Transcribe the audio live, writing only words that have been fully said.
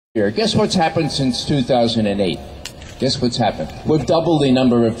Guess what's happened since 2008? Guess what's happened? We've doubled the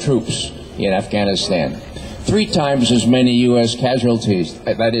number of troops in Afghanistan. 3 times as many U.S. casualties,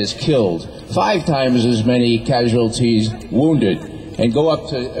 that is, killed. 5 times as many casualties wounded. And go up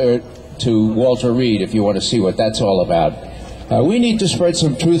to Walter Reed if you want to see what that's all about. We need to spread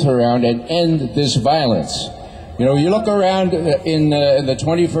some truth around and end this violence. You know, you look around in the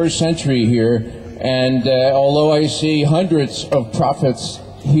 21st century here, and although I see hundreds of prophets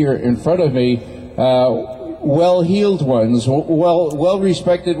here in front of me, well-heeled ones,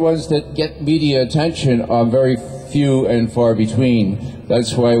 well-respected ones that get media attention are very few and far between.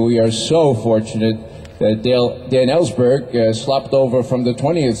 That's why we are so fortunate that Dan Ellsberg slopped over from the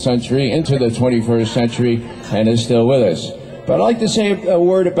 20th century into the 21st century and is still with us. But I'd like to say a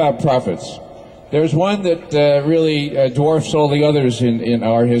word about prophets. There's one that really dwarfs all the others in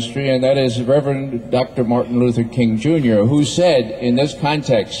our history, and that is Reverend Dr. Martin Luther King Jr., who said in this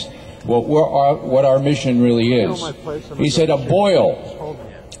context what our mission really is. He said, a boil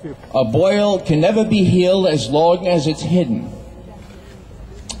can never be healed as long as it's hidden.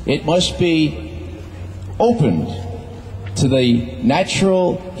 It must be opened to the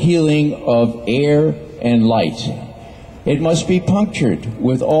natural healing of air and light. It must be punctured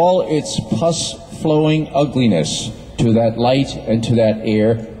with all its pus-flowing ugliness to that light and to that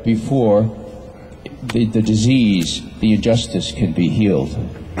air before the disease, the injustice can be healed.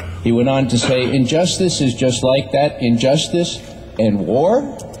 He went on to say, injustice is just like that. Injustice and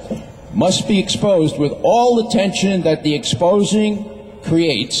war must be exposed with all the tension that the exposing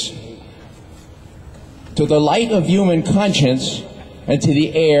creates to the light of human conscience and to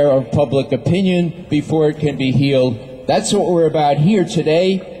the air of public opinion before it can be healed. That's what we're about here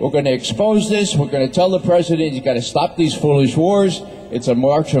today. We're going to expose this. We're going to tell the president he's got to stop these foolish wars. It's a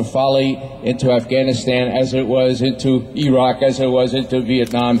march of folly into Afghanistan as it was into Iraq, as it was into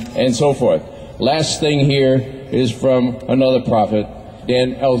Vietnam, and so forth. Last thing here is from another prophet,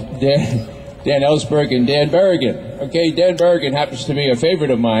 Dan Ellsberg and Dan Berrigan. Okay, Dan Berrigan happens to be a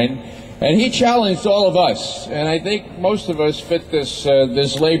favorite of mine, and he challenged all of us, and I think most of us fit this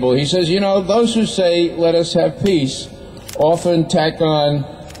label. He says, you know, those who say, let us have peace, often tack on,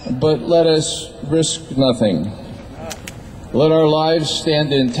 but let us risk nothing. Let our lives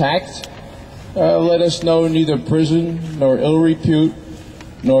stand intact. Let us know neither prison, nor ill repute,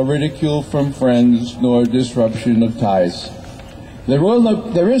 nor ridicule from friends, nor disruption of ties.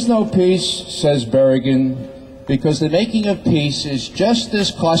 There is no peace, says Berrigan, because the making of peace is just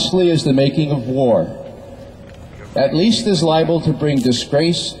as costly as the making of war, at least as liable to bring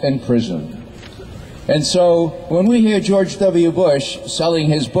disgrace and prison. And so when we hear George W. Bush selling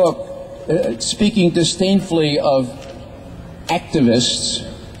his book, speaking disdainfully of activists,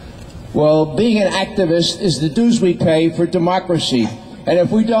 well, being an activist is the dues we pay for democracy. And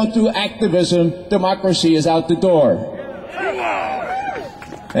if we don't do activism, democracy is out the door.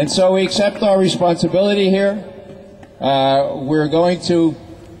 And so we accept our responsibility here. We're going to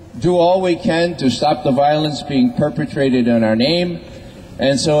do all we can to stop the violence being perpetrated in our name.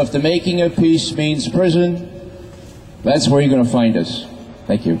 And so if the making of peace means prison, that's where you're going to find us.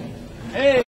 Thank you.